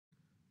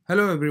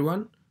Hello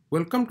everyone,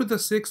 welcome to the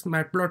 6th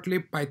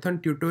Matplotlib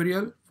Python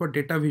tutorial for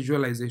data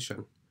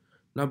visualization.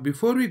 Now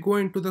before we go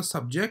into the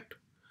subject,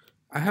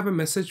 I have a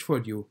message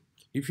for you.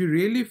 If you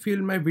really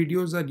feel my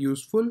videos are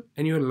useful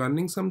and you are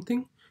learning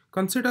something,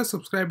 consider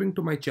subscribing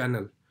to my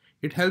channel.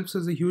 It helps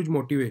as a huge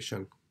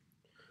motivation.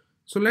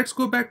 So let's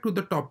go back to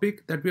the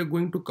topic that we are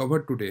going to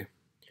cover today.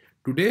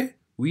 Today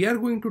we are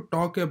going to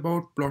talk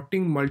about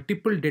plotting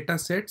multiple data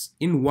sets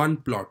in one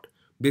plot.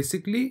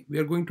 Basically, we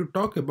are going to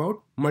talk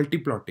about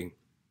multiplotting.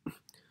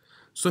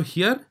 So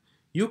here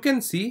you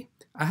can see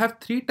I have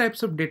three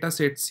types of data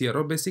sets here,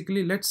 or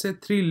basically let's say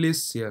three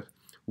lists here.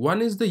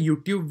 One is the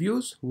YouTube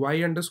views,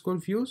 y underscore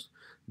views,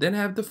 then I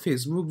have the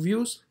Facebook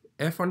views,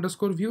 f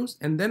underscore views,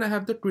 and then I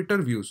have the Twitter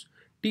views,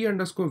 t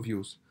underscore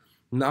views.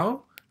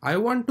 Now I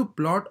want to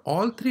plot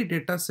all three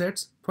data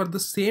sets for the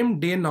same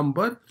day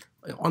number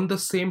on the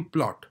same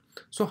plot.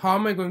 So how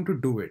am I going to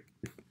do it?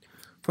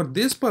 For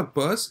this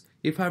purpose,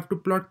 if I have to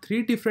plot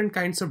three different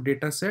kinds of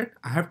data set,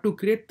 I have to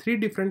create three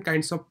different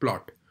kinds of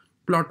plot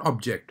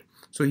object.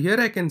 So here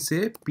I can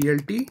say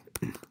plt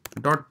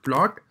dot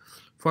plot.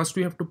 First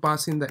we have to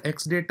pass in the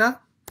x data,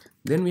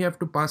 then we have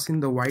to pass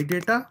in the y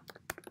data,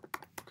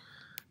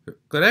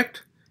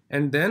 correct?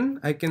 And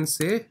then I can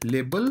say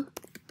label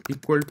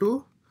equal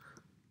to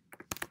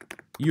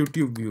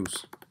YouTube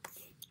views,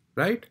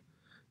 right?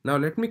 Now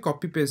let me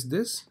copy paste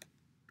this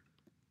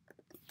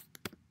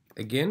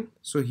again.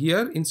 So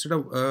here instead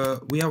of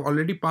we have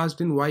already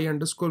passed in y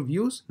underscore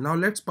views, now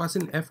let's pass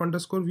in f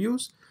underscore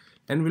views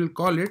and we'll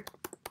call it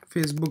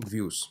Facebook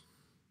views.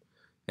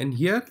 And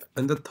here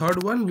in the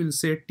third one we'll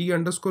say t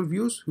underscore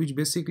views, which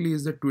basically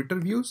is the Twitter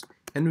views,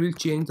 and we'll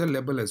change the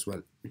label as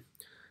well.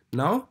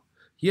 Now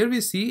here we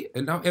see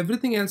now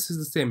everything else is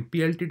the same.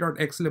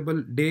 plt.x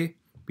label day,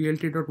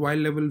 plt.y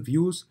label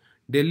views,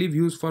 daily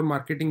views for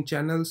marketing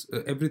channels,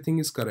 everything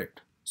is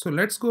correct. So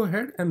let's go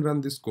ahead and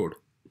run this code.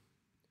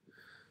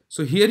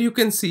 So here you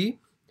can see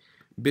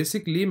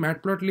basically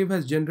Matplotlib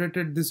has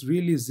generated this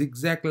really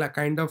zigzag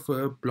kind of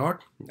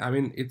plot. I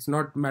mean, it's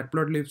not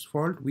Matplotlib's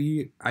fault.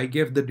 I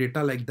gave the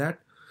data like that.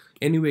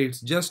 Anyway, it's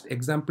just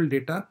example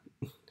data.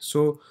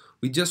 So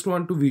we just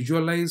want to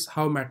visualize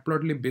how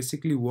Matplotlib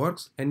basically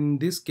works, and in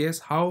this case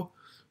how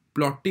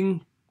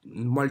plotting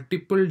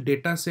multiple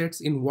data sets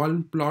in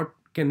one plot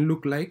can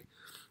look like.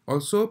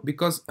 Also,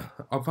 because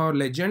of our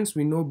legends,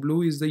 we know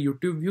blue is the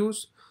YouTube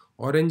views,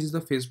 orange is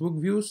the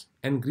Facebook views,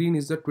 and green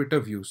is the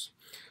Twitter views.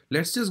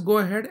 Let's just go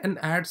ahead and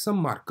add some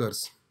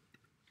markers.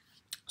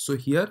 So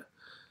here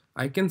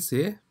I can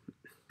say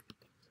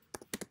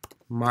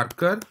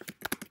marker.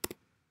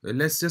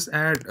 Let's just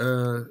add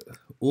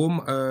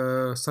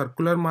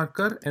circular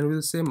marker, and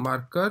we'll say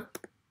marker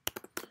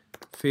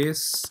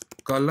face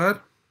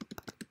color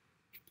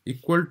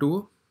equal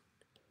to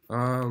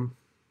I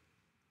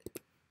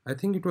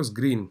think it was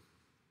green,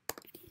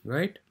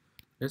 right?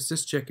 Let's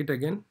just check it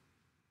again.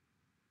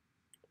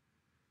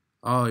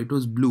 It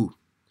was blue.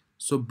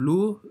 So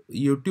blue,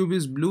 YouTube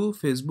is blue,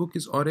 Facebook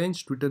is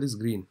orange, Twitter is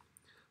green.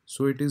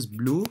 So it is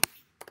blue,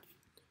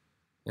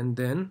 and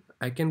then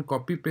I can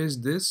copy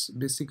paste this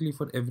basically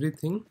for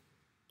everything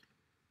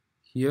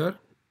here.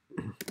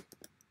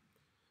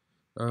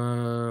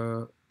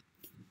 And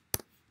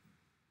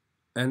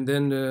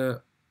then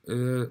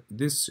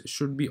this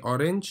should be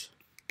orange,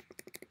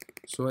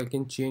 so I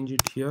can change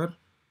it here,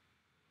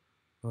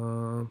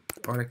 or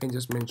I can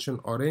just mention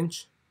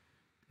orange,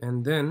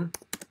 and then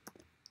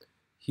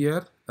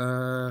here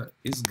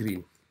is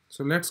green.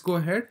 So let's go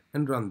ahead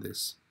and run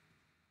this.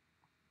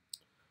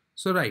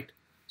 So right,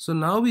 so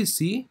now we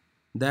see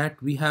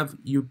that we have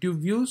YouTube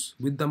views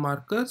with the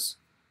markers,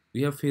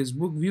 we have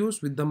Facebook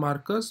views with the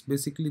markers.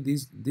 Basically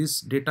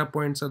these data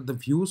points are the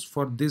views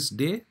for this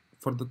day,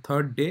 for the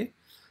third day,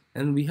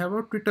 and we have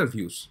our Twitter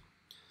views.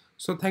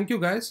 So thank you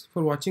guys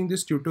for watching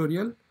this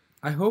tutorial.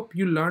 I hope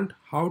you learned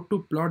how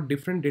to plot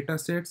different data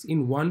sets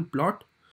in one plot